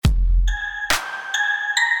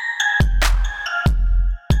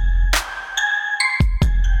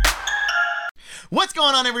What's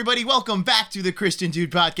going on, everybody? Welcome back to the Christian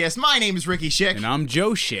Dude Podcast. My name is Ricky Schick. And I'm Joe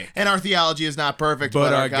Schick. And our theology is not perfect,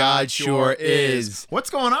 but our God sure is. What's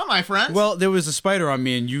going on, my friends? Well, there was a spider on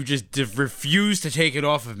me, and you just refused to take it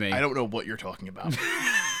off of me. I don't know what you're talking about.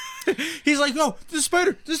 He's like, "No, there's a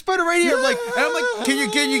spider right here." I'm like, can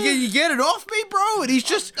you get it off me, bro? And he's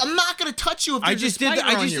just, I'm not gonna touch you if there's a spider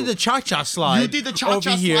on you. I just did the cha-cha slide. You did the cha-cha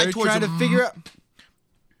over here, slide towards trying him. to figure out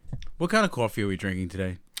what kind of coffee are we drinking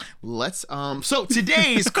today. So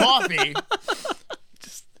today's coffee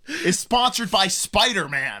is sponsored by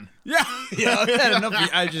Spider-Man. Yeah, I had enough.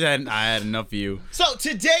 I had enough of you. So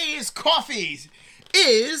today's coffee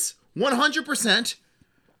is 100%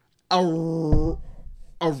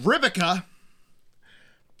 Arabica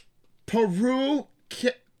Peru.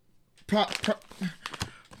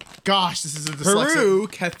 Gosh, this is a dyslexia. Peru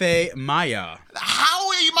Cafe Maya.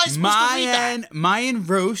 How am I supposed to read that? Mayan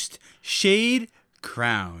roast shade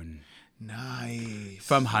crown. Nice.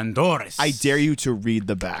 From Honduras. I dare you to read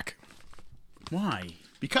the back. Why?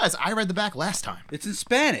 Because I read the back last time. It's in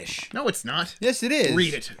Spanish. No, it's not. Yes, it is.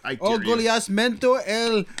 Read it. I dare you. Goliasmento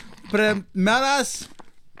el primeras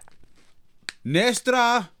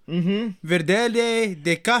nuestra verdade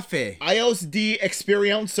de café. Ios de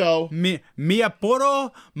experiencia. Mi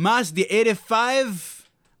aporo más de 85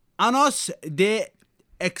 años de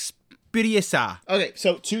experiencia. Okay,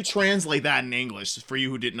 so to translate that in English for you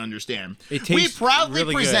who didn't understand, we proudly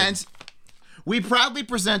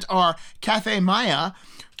present our Cafe Maya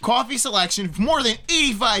coffee selection of more than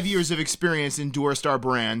 85 years of experience endorsed our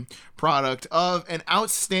brand product of an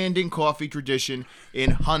outstanding coffee tradition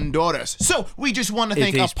in Honduras. So we just want to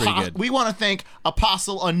thank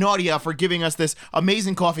Apostle Anodia for giving us this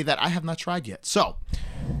amazing coffee that I have not tried yet. So,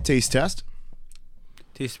 taste test.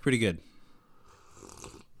 Tastes pretty good.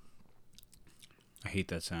 I hate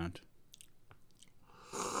that sound.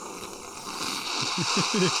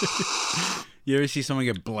 You ever see someone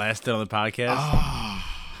get blasted on the podcast?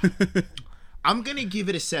 I'm gonna give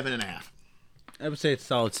it a 7.5. I would say it's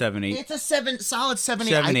solid 7-8. It's a solid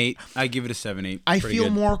 7.8. 7-8. I give it a 7-8. I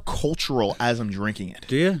feel more cultural as I'm drinking it.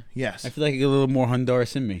 Do you? Yes. I feel like I get a little more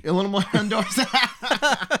Honduras in me. A little more Honduras.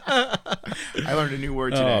 I learned a new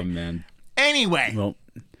word today. Oh man. Anyway. Well.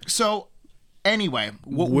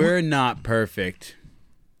 We're not perfect.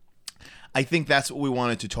 I think that's what we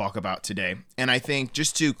wanted to talk about today. And I think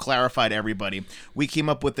just to clarify to everybody, we came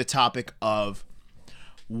up with the topic of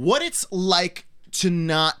what it's like to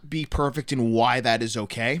not be perfect and why that is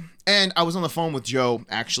okay. And I was on the phone with Joe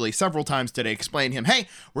actually several times today explaining to him, hey,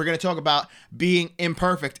 we're going to talk about being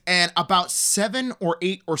imperfect. And about 7 or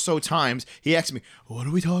 8 or so times, he asked me, what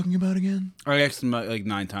are we talking about again? I asked him like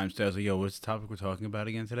 9 times today. I was like, yo, what's the topic we're talking about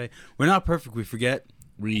again today? We're not perfect. We forget.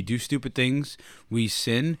 We do stupid things. We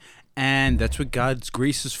sin. And that's what God's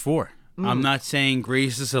grace is for. I'm not saying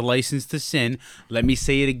grace is a license to sin. Let me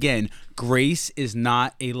say it again. Grace is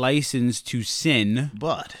not a license to sin.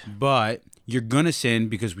 But you're going to sin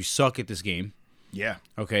because we suck at this game. Yeah.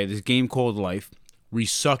 Okay, this game called life. We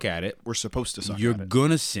suck at it. We're supposed to suck at it. You're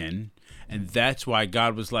going to sin. And that's why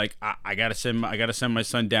God was like, I gotta send my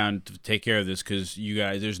son down to take care of this because you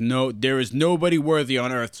guys, there is nobody worthy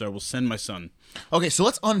on earth, so I will send my son. Okay, so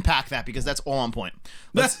let's unpack that because that's all on point.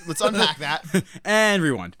 Let's unpack that and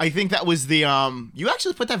rewind. I think that was the you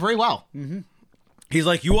actually put that very well. Mm-hmm. He's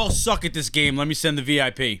like, you all suck at this game. Let me send the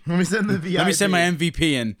VIP. Let me send my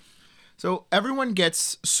MVP in. So everyone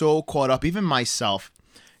gets so caught up, even myself.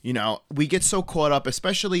 You know, we get so caught up,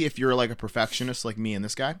 especially if you're like a perfectionist like me and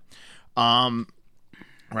this guy.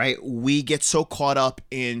 Right? We get so caught up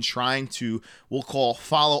in trying to,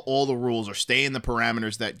 follow all the rules or stay in the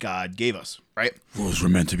parameters that God gave us, right? Rules were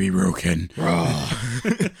meant to be broken.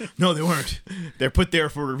 No, they weren't. They're put there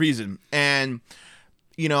for a reason. And,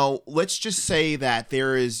 you know, let's just say that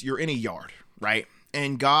you're in a yard, right?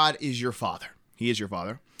 And God is your father. He is your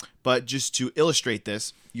father. But just to illustrate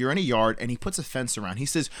this, you're in a yard and he puts a fence around. He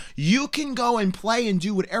says, you can go and play and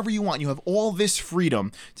do whatever you want. You have all this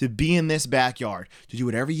freedom to be in this backyard, to do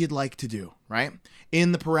whatever you'd like to do, right?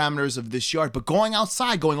 In the parameters of this yard. But going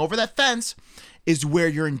outside, going over that fence is where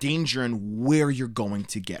you're in danger and where you're going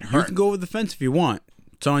to get hurt. You can go over the fence if you want.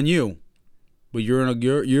 It's on you. But you're not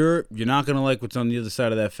going to like what's on the other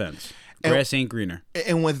side of that fence. Grass ain't greener.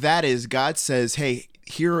 And what that is, God says, hey,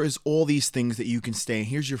 here is all these things that you can stay in.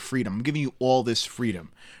 Here's your freedom. I'm giving you all this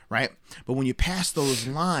freedom, right? But when you pass those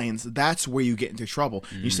lines, that's where you get into trouble.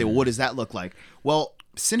 You say, well, what does that look like? Well,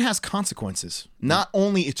 sin has consequences, not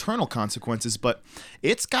only eternal consequences, but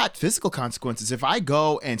it's got physical consequences. If I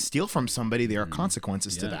go and steal from somebody, there are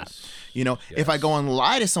consequences to that. You know, if I go and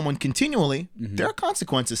lie to someone continually, there are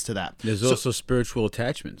consequences to that. There's also spiritual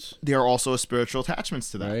attachments. There are also spiritual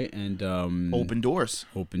attachments to that. Right. And open doors.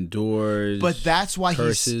 Open doors. But that's why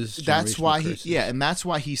curses, that's why curses. and that's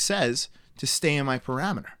why he says to stay in my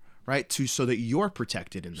parameter, right? So that you're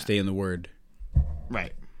protected in that. Stay in the word.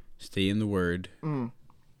 Right. Stay in the word.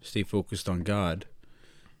 Stay focused on God,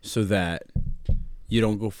 so that you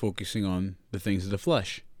don't go focusing on the things of the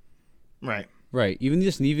flesh. Right. Right. Even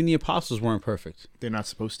the apostles weren't perfect. They're not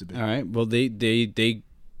supposed to be. All right. Well, they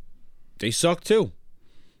suck too.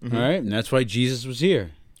 All right. And that's why Jesus was here.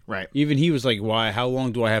 Right. Even he was like, "Why? How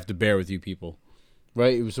long do I have to bear with you people?"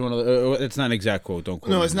 Right. It was one of the. It's not an exact quote. Don't quote.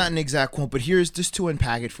 No, it's not an exact quote. But here's just to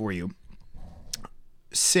unpack it for you.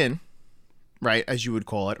 Sin, right, as you would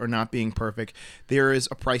call it, or not being perfect, there is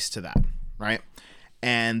a price to that, right?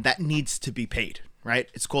 And that needs to be paid, right?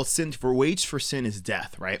 It's called sin. For wage for sin is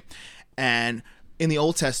death, right? And in the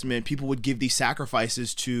Old Testament, people would give these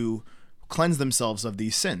sacrifices to cleanse themselves of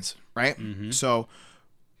these sins, right? So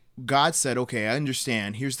God said, okay, I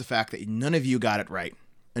understand. Here's the fact that none of you got it right,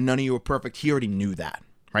 and none of you were perfect. He already knew that,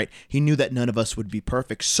 right? He knew that none of us would be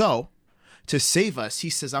perfect. So to save us, he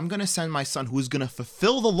says, I'm going to send my son who's going to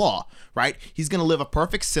fulfill the law, right? He's going to live a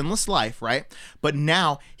perfect, sinless life, right? But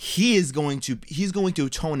now he's going to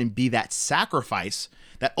atone and be that sacrifice,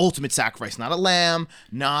 that ultimate sacrifice, not a lamb,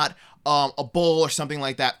 not a bull or something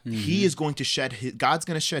like that. He is going to God's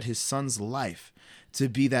going to shed his son's life to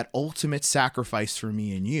be that ultimate sacrifice for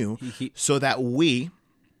me and you, so that we,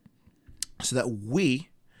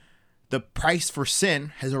 the price for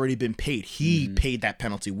sin has already been paid. He paid that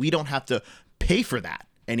penalty. We don't have to pay for that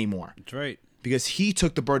anymore. That's right. Because he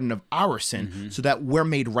took the burden of our sin so that we're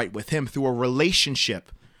made right with him through a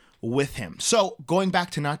relationship with him. So going back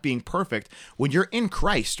to not being perfect, when you're in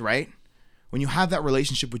Christ, right? When you have that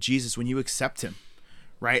relationship with Jesus, when you accept him,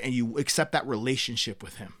 right? And you accept that relationship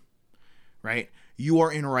with him, right? You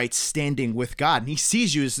are in right standing with God. And he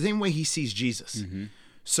sees you the same way he sees Jesus.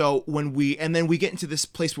 So when we get into this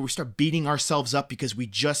place where we start beating ourselves up because we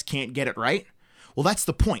just can't get it right, well, that's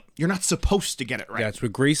the point. You're not supposed to get it right. That's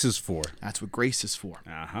what grace is for. That's what grace is for.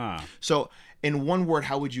 Aha. So in one word,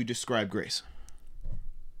 how would you describe grace?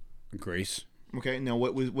 Grace. Okay. Now,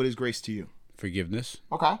 what is grace to you? Forgiveness.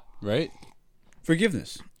 Okay. Right?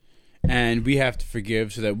 Forgiveness. And we have to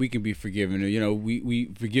forgive so that we can be forgiven. You know,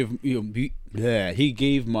 we forgive. He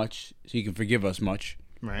gave much, so he can forgive us much.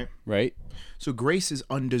 Right. Right. So grace is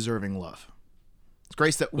undeserving love. It's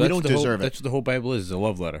grace that we don't deserve it. That's what the whole Bible is, a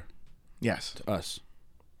love letter. Yes. To us.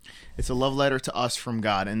 It's a love letter to us from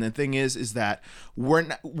God. And the thing is that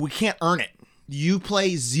we can't earn it. You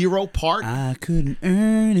play zero part. I couldn't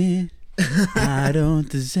earn it. I don't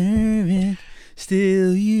deserve it.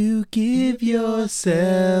 Still you give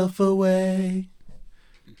yourself away.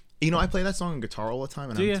 You know, I play that song on guitar all the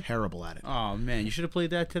time, and I'm terrible at it. Oh man, you should have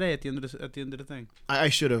played that today at the end of the thing. I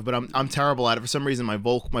should have, but I'm terrible at it. For some reason, my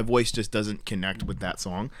voice just doesn't connect with that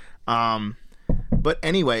song. But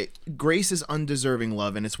anyway, grace is undeserving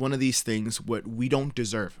love, and it's one of these things what we don't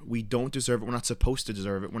deserve. We don't deserve it. We're not supposed to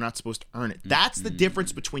deserve it. We're not supposed to earn it. That's the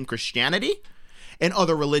difference between Christianity and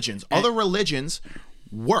other religions. Other religions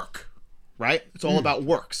work, right? It's all about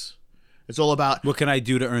works. It's all about, what can I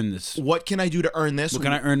do to earn this? What can I do to earn this? What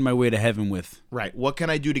can I earn my way to heaven with? Right. What can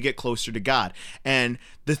I do to get closer to God? And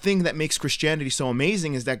the thing that makes Christianity so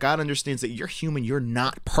amazing is that God understands that you're human. You're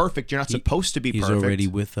not perfect. You're not supposed to be perfect. He's already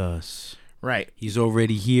with us. Right. He's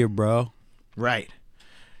already here, bro. Right.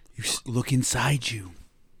 You look inside you.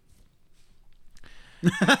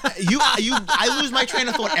 I lose my train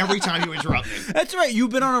of thought every time you interrupt me. That's right. You've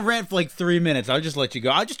been on a rant for like 3 minutes. I'll just let you go.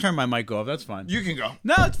 I'll just turn my mic off. That's fine. You can go.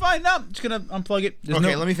 No, it's fine. No, I'm just going to unplug it.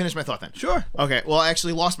 Let me finish my thought then. Sure. Okay, well, I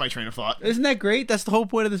actually lost my train of thought. Isn't that great? That's the whole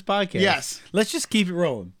point of this podcast. Yes. Let's just keep it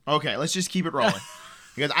rolling. Okay, let's just keep it rolling.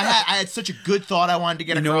 Because I had such a good thought I wanted to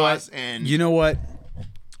get across. And you know what?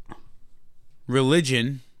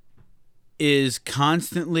 Religion is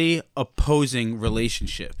constantly opposing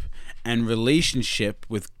relationship. And relationship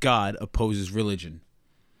with God opposes religion.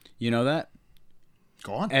 You know that?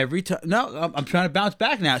 Go on. Every time. No, I'm trying to bounce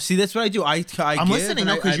back now. See, that's what I do. I'm listening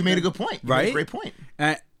now because you made a good point. You made a great point.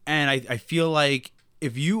 And I feel like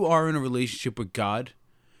if you are in a relationship with God,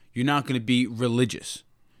 you're not going to be religious.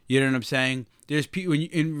 You know what I'm saying? There's people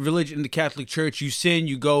in religion, in the Catholic Church, you sin,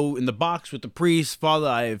 you go in the box with the priest, Father,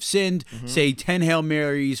 I have sinned, say 10 Hail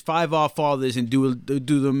Marys, 5 Our Fathers, and do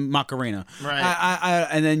the Macarena. Right.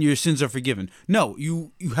 And then your sins are forgiven. No,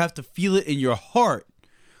 you have to feel it in your heart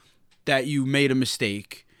that you made a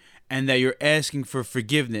mistake and that you're asking for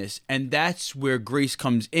forgiveness. And that's where grace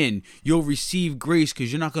comes in. You'll receive grace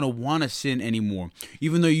because you're not going to want to sin anymore.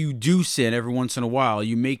 Even though you do sin every once in a while,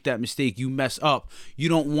 you make that mistake, you mess up, you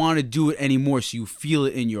don't want to do it anymore. So you feel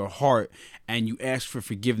it in your heart and you ask for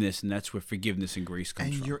forgiveness. And that's where forgiveness and grace comes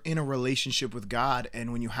from. And you're in a relationship with God.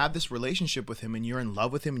 And when you have this relationship with him and you're in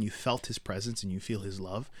love with him and you felt his presence and you feel his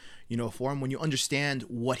love, for him, when you understand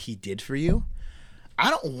what he did for you, I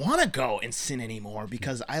don't want to go and sin anymore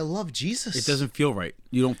because I love Jesus. It doesn't feel right.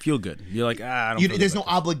 You don't feel good. You're like, I don't feel There's no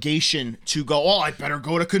obligation to go, I better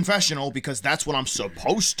go to confessional because that's what I'm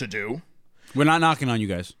supposed to do. We're not knocking on you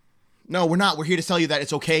guys. No, we're not. We're here to tell you that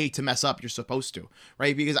it's okay to mess up. You're supposed to,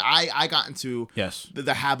 right? Because I got into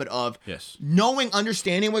the habit of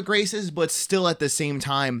understanding what grace is, but still at the same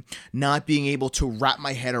time not being able to wrap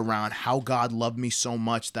my head around how God loved me so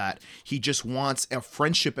much that he just wants a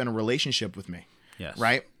friendship and a relationship with me. Yes.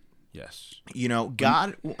 Right? Yes.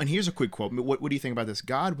 God, and here's a quick quote. What do you think about this?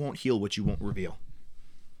 God won't heal what you won't reveal.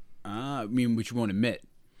 What you won't admit.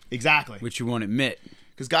 Exactly. What you won't admit.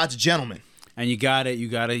 Because God's a gentleman. And you gotta,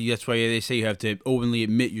 that's why they say you have to openly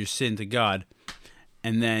admit your sin to God,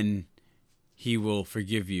 and then he will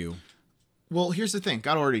forgive you. Well, here's the thing.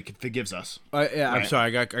 God already forgives us. Right? I'm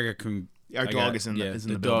sorry. Our dog is in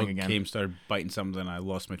the building again. The dog started biting something, and I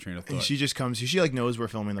lost my train of thought. And she just comes. She knows we're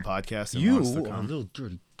filming the podcast. And you wants to come. little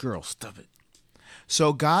dirty girl, stop it.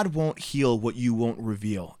 So God won't heal what you won't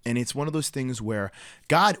reveal, and it's one of those things where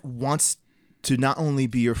God wants to not only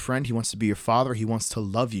be your friend, he wants to be your father. He wants to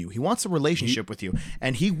love you. He wants a relationship with you,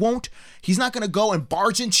 and he's not going to go and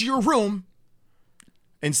barge into your room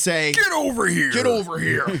and say, "Get over here! Get over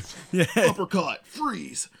here!" Uppercut,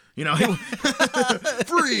 freeze.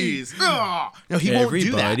 Freeze. No, he won't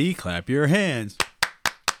do that. Everybody clap your hands.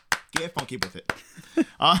 Get funky with it.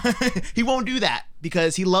 He won't do that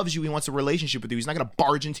because he loves you. He wants a relationship with you. He's not going to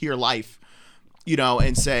barge into your life,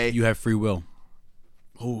 and say, you have free will.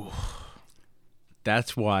 Oh,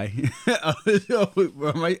 that's why.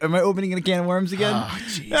 Am I opening a can of worms again? Oh,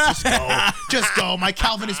 jeez. Just go. My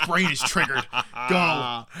Calvinist brain is triggered.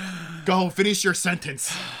 Go. Finish your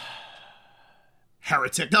sentence.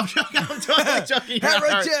 Heretic. No, I'm joking.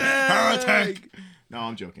 Heretic. No,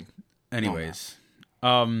 I'm joking. Anyways.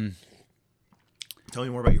 Tell me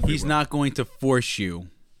more about your free He's will. not going to force you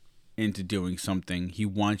into doing something. He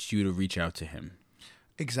wants you to reach out to him.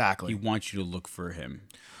 Exactly. He wants you to look for him.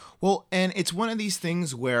 Well, and it's one of these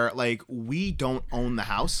things where, we don't own the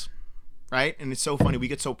house, right? And it's so funny. We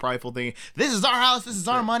get so prideful thinking, this is our house, this is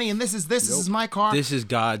our money, and this is my car. This is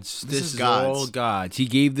God's. This is God's. All God's. He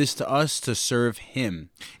gave this to us to serve him.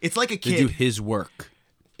 It's like a kid. To do his work.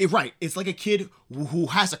 Right. It's like a kid who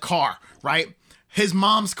has a car, right? His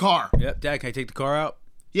mom's car. Yep. Dad, can I take the car out?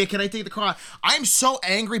 Yeah, can I take the car out? I'm so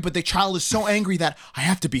angry, but the child is so angry that I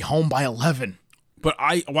have to be home by 11. But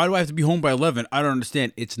why do I have to be home by 11? I don't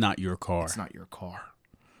understand. It's not your car. It's not your car,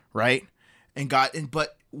 right?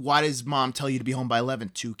 But why does mom tell you to be home by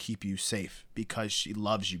 11? To keep you safe, because she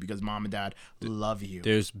loves you, because mom and dad love you.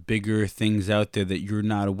 There's bigger things out there that you're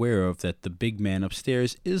not aware of that the big man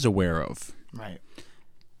upstairs is aware of. Right.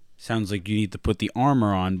 Sounds like you need to put the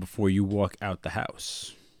armor on before you walk out the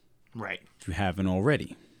house. Right. If you haven't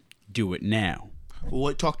already, do it now.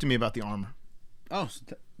 Well, talk to me about the armor. Oh,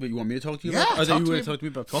 but you want me to talk to you about it? I thought you were going to talk to me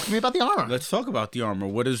about Talk to me about the armor. Let's talk about the armor.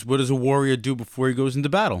 What does a warrior do before he goes into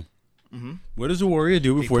battle? Mm-hmm. What does a warrior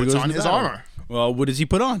do before he goes into battle? He puts on his armor. Well, what does he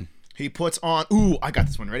put on? He puts on... I got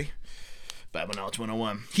this one. Ready? Bible Knowledge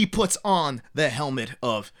 101. He puts on the helmet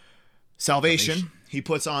of salvation. He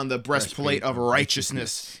puts on the breastplate of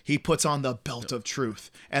righteousness. He puts on the belt of truth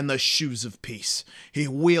and the shoes of peace. He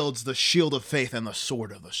wields the shield of faith and the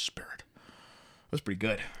sword of the Spirit. That was pretty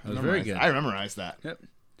good. That was very good. I memorized that. Yep.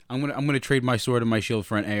 I'm gonna trade my sword and my shield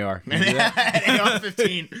for an AR. An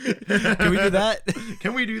AR-15. Can we do that?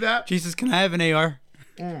 Can we do that? Jesus, can I have an AR?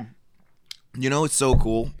 You know what's so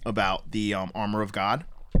cool about the armor of God?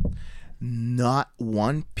 Not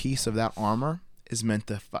one piece of that armor is meant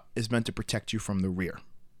to protect you from the rear.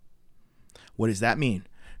 What does that mean?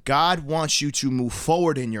 God wants you to move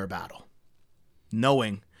forward in your battle,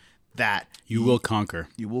 knowing that you will conquer.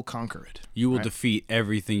 You will conquer it. You will defeat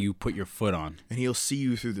everything you put your foot on, and He'll see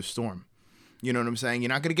you through the storm. You know what I'm saying? You're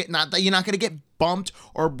not gonna get bumped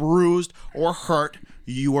or bruised or hurt.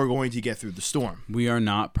 You are going to get through the storm. We are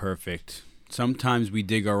not perfect. Sometimes we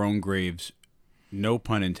dig our own graves. No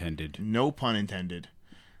pun intended. No pun intended.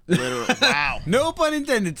 Literally. Wow. No pun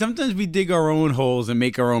intended. Sometimes we dig our own holes and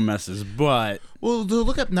make our own messes, but Well, to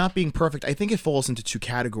look at not being perfect, I think it falls into two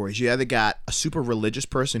categories. You either got a super religious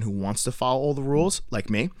person who wants to follow all the rules, like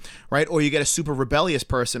me, right? Or you get a super rebellious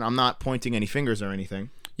person. I'm not pointing any fingers or anything.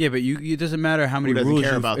 yeah, but it doesn't matter how many doesn't rules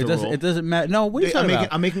care about it the doesn't. rule? It doesn't matter. No, what are you talking about?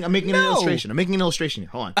 I'm making an illustration. I'm making an illustration here.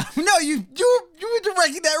 Hold on. No, you were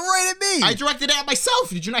directing that right at me. I directed it at myself.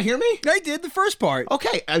 Did you not hear me? I did the first part.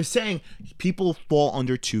 Okay, I was saying people fall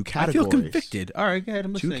under two I categories. feel convicted. All right, go ahead.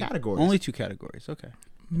 I'm listening. Categories. Only 2 categories. Okay.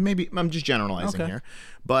 Maybe I'm just generalizing Okay. here,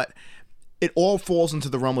 but it all falls into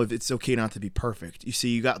the realm of it's okay not to be perfect. You see,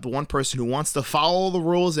 you got the one person who wants to follow the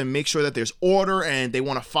rules and make sure that there's order, and they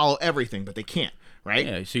want to follow everything, but they can't. Right?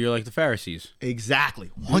 Yeah. So you're like the Pharisees.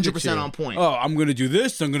 Exactly. 100% on point. Oh, I'm gonna do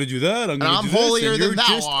this. I'm gonna do that. I'm I'm holier than thou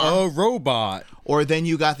just art. a robot. Or then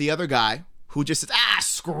you got the other guy who just says,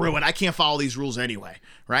 screw it, I can't follow these rules anyway,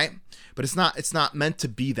 right? But it's not meant to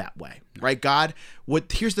be that way, right? God,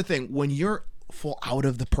 here's the thing, when you're fall out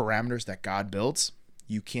of the parameters that God builds,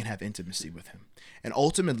 you can't have intimacy with him. And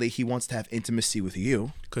ultimately, he wants to have intimacy with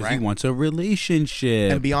you. Because right? he wants a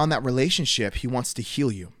relationship. And beyond that relationship, he wants to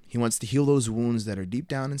heal you. He wants to heal those wounds that are deep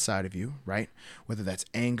down inside of you, right? Whether that's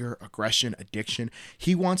anger, aggression, addiction.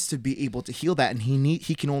 He wants to be able to heal that, and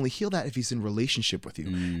he can only heal that if he's in relationship with you.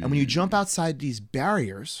 And when you jump outside these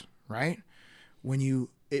barriers, right?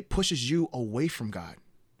 It pushes you away from God,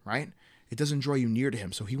 right? It doesn't draw you near to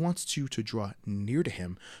him. So he wants you to draw near to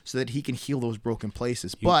him so that he can heal those broken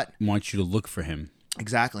places. He but wants you to look for him.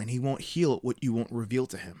 Exactly. And he won't heal what you won't reveal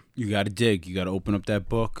to him. You got to dig. You got to open up that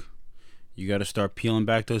book. You got to start peeling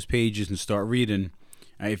back those pages and start reading.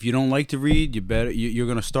 If you don't like to read, you're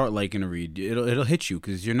going to start liking to read. It'll hit you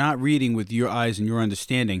because you're not reading with your eyes and your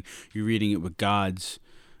understanding. You're reading it with God's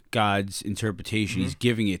interpretation. Mm-hmm. He's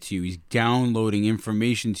giving it to you. He's downloading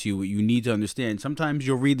information to you, what you need to understand. Sometimes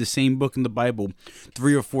you'll read the same book in the Bible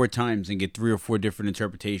 3 or 4 times and get 3 or 4 different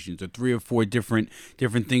interpretations or 3 or 4 different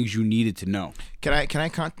things you needed to know. Can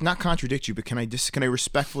I not contradict you, but can I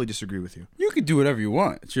respectfully disagree with you? You can do whatever you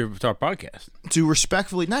want. It's our podcast. To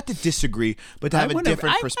respectfully, not to disagree, but to have a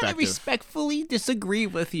different perspective. I want to respectfully disagree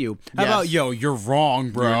with you. How about, you're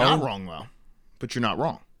wrong, bro. You're not wrong, though. But you're not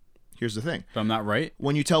wrong. Here's the thing. If I'm not right?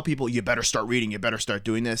 When you tell people, you better start reading, you better start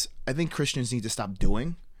doing this, I think Christians need to stop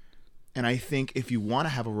doing. And I think if you want to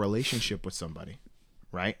have a relationship with somebody,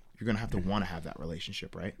 right, you're going to have to want to have that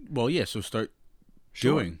relationship, right? Well, yeah, so start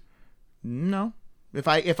doing. No. If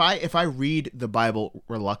I read the Bible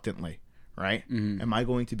reluctantly, right, am I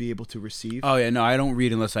going to be able to receive? Oh, yeah, no, I don't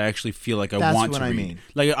read unless I actually feel like I want to read. That's what I mean.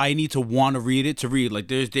 Like, I need to want to read it to read. Like,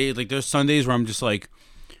 there's Sundays where I'm just like,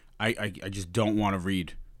 I just don't want to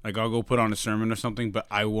read. Like, I'll go put on a sermon or something, but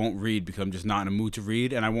I won't read because I'm just not in a mood to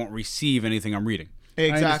read, and I won't receive anything I'm reading.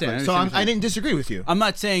 Exactly. I didn't disagree with you. I'm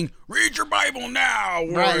not saying, read your Bible now,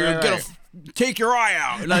 or right. Take your eye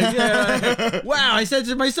out. Like, wow, I said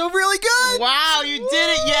to myself really good. Wow, you did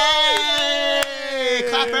it. Yay.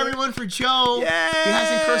 Clap everyone for Joe. Yay. He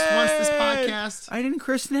hasn't cursed once this podcast. I didn't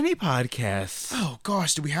curse in any podcast. Oh,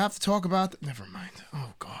 gosh. Do we have to talk about that? Never mind.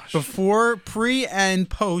 Oh, gosh. Before, pre, and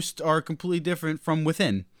post are completely different from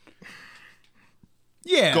within.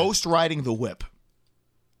 Yeah. Ghost riding the whip.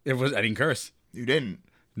 I didn't curse. You didn't.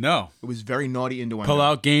 No. It was very naughty innuendo. Pull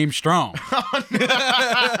out game strong.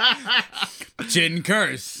 Didn't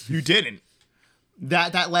curse. You didn't.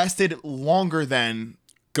 That lasted longer than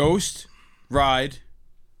ghost, ride,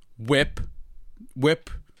 whip,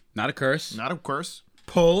 not a curse. Not a curse.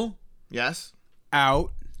 Pull. Yes.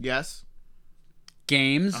 Out. Yes.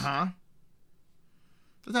 Games. Uh-huh.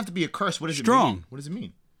 Doesn't have to be a curse. What does it mean? What does it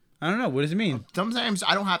mean? I don't know. What does it mean? Sometimes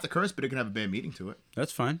I don't have to curse, but it can have a bad meaning to it.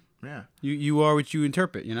 That's fine. Yeah. You are what you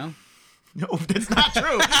interpret, you know? No, that's not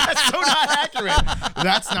true. That's so not accurate.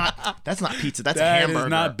 That's not pizza. That's a hamburger. That is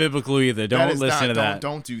not biblical either. Don't listen to that.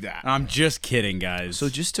 Don't do that. I'm just kidding, guys. So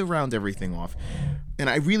just to round everything off, and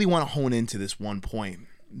I really want to hone into this one point,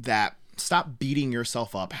 that stop beating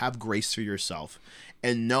yourself up, have grace for yourself,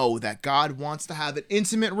 and know that God wants to have an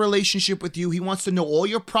intimate relationship with you. He wants to know all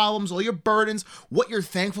your problems, all your burdens, what you're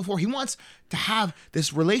thankful for. He wants to have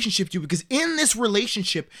this relationship with you because in this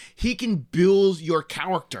relationship, he can build your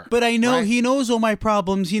character. But I know he knows all my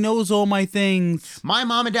problems. He knows all my things. My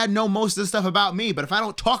mom and dad know most of the stuff about me, but if I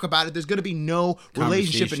don't talk about it, there's going to be no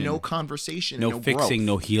relationship and no conversation. No and no fixing, growth.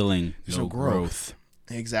 no healing, There's no growth.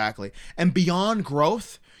 Exactly. And beyond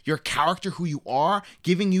growth, your character, who you are,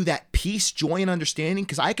 giving you that peace, joy, and understanding,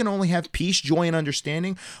 because I can only have peace, joy, and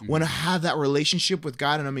understanding when I have that relationship with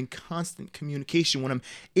God and I'm in constant communication, when I'm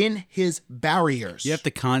in his barriers. You have to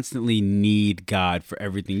constantly need God for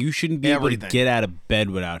everything. You shouldn't be able to get out of bed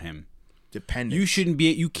without him. Dependent.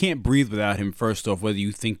 You can't breathe without him, first off, whether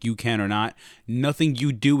you think you can or not. Nothing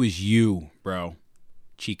you do is you, bro.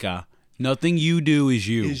 Chica. Nothing you do is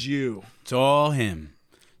you. Is you. It's all him.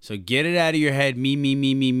 So get it out of your head.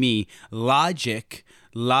 Me. Logic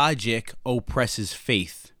oppresses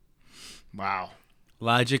faith. Wow.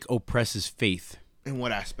 Logic oppresses faith. In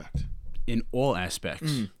what aspect? In all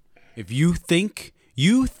aspects. If you think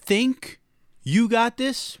you got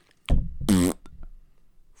this,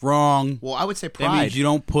 wrong. Well, I would say pride. That means you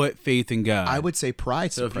don't put faith in God. I would say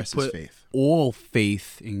pride So if you suppresses put faith. all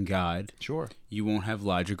faith in God, Sure. you won't have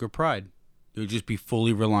logic or pride. You'll just be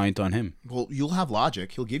fully reliant on him. Well, you'll have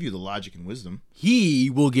logic. He'll give you the logic and wisdom. He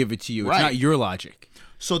will give it to you. Right. It's not your logic.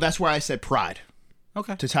 So that's where I said pride,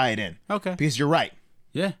 Okay. to tie it in. Okay. Because you're right.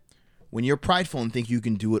 Yeah. When you're prideful and think you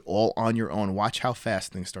can do it all on your own, watch how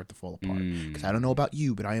fast things start to fall apart. Because I don't know about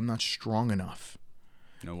you, but I am not strong enough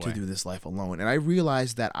No way. to do this life alone. And I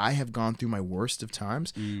realized that I have gone through my worst of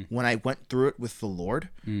times when I went through it with the Lord,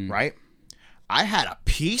 right? I had a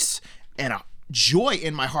peace and a joy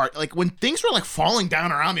in my heart. Like when things were like falling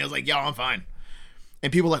down around me, I was like, yo, I'm fine.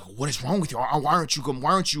 And people were like, what is wrong with you? Why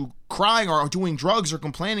aren't you crying or doing drugs or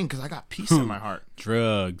complaining? Because I got peace in my heart.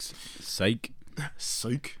 Drugs. Psych.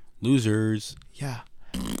 Psych. Losers. Yeah.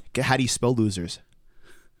 How do you spell losers?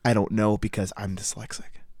 I don't know because I'm dyslexic.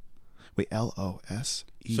 Wait, Losers.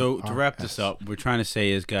 So to wrap this up, what we're trying to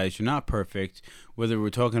say is, guys, you're not perfect. Whether we're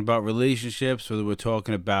talking about relationships, whether we're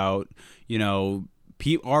talking about,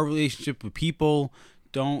 our relationship with people,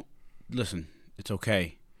 don't listen. It's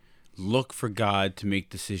okay. Look for God to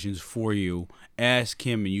make decisions for you. Ask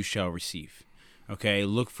him and you shall receive. Okay?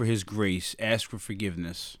 Look for his grace. Ask for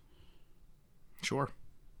forgiveness. Sure.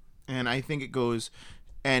 And I think it goes,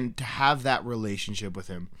 and to have that relationship with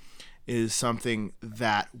him is something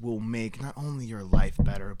that will make not only your life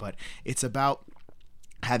better, but it's about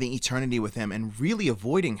having eternity with him and really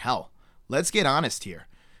avoiding hell. Let's get honest here.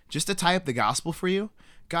 Just to tie up the gospel for you,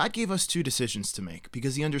 God gave us two decisions to make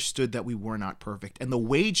because he understood that we were not perfect. And the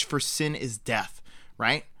wage for sin is death,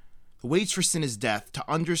 right? The wage for sin is death. To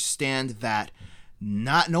understand that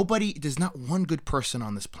there's not one good person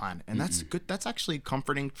on this planet. And that's good. That's actually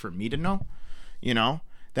comforting for me to know,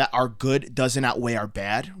 that our good doesn't outweigh our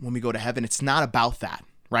bad when we go to heaven. It's not about that,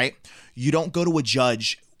 right? You don't go to a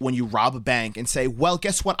judge when you rob a bank and say, well,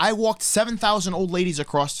 guess what? I walked 7,000 old ladies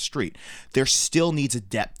across the street. There still needs a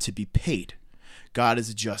debt to be paid. God is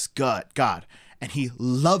a just God. And he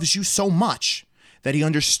loves you so much that he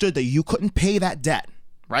understood that you couldn't pay that debt,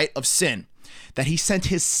 right, of sin, that he sent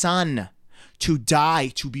his son to die,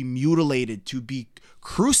 to be mutilated, to be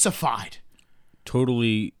crucified.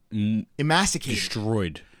 Totally emaciated.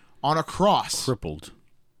 Destroyed. On a cross. Crippled.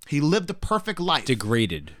 He lived a perfect life.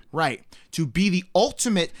 Degraded. Right. To be the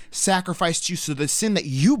ultimate sacrifice to you. So the sin that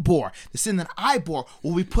you bore, the sin that I bore,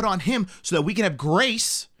 will be put on him so that we can have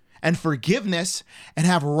grace and forgiveness and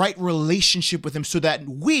have right relationship with him so that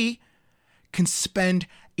we can spend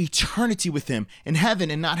eternity with him in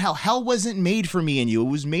heaven and not hell. Hell wasn't made for me and you. It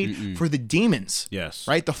was made for the demons. Yes.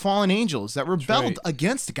 Right? The fallen angels that rebelled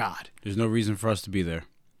against God. There's no reason for us to be there.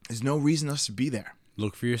 There's no reason us to be there.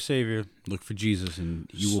 Look for your Savior. Look for Jesus, and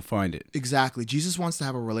you will find it. Exactly. Jesus wants to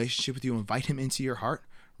have a relationship with you. Invite him into your heart,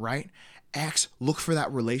 right? Look for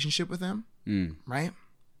that relationship with him, right?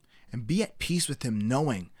 And be at peace with him,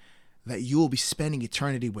 knowing that you will be spending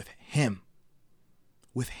eternity with him,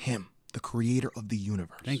 the creator of the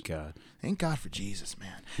universe. Thank God. Thank God for Jesus,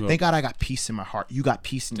 man. Thank God I got peace in my heart. You got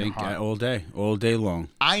peace in your heart. All day long.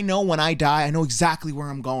 I know when I die, I know exactly where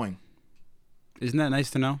I'm going. Isn't that nice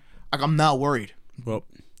to know? Like, I'm not worried. Well,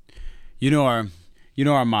 you know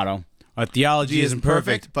our motto. Our theology isn't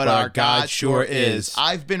perfect, but our God sure is.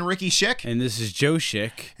 I've been Ricky Schick. And this is Joe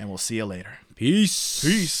Schick. And we'll see you later. Peace.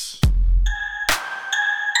 Peace.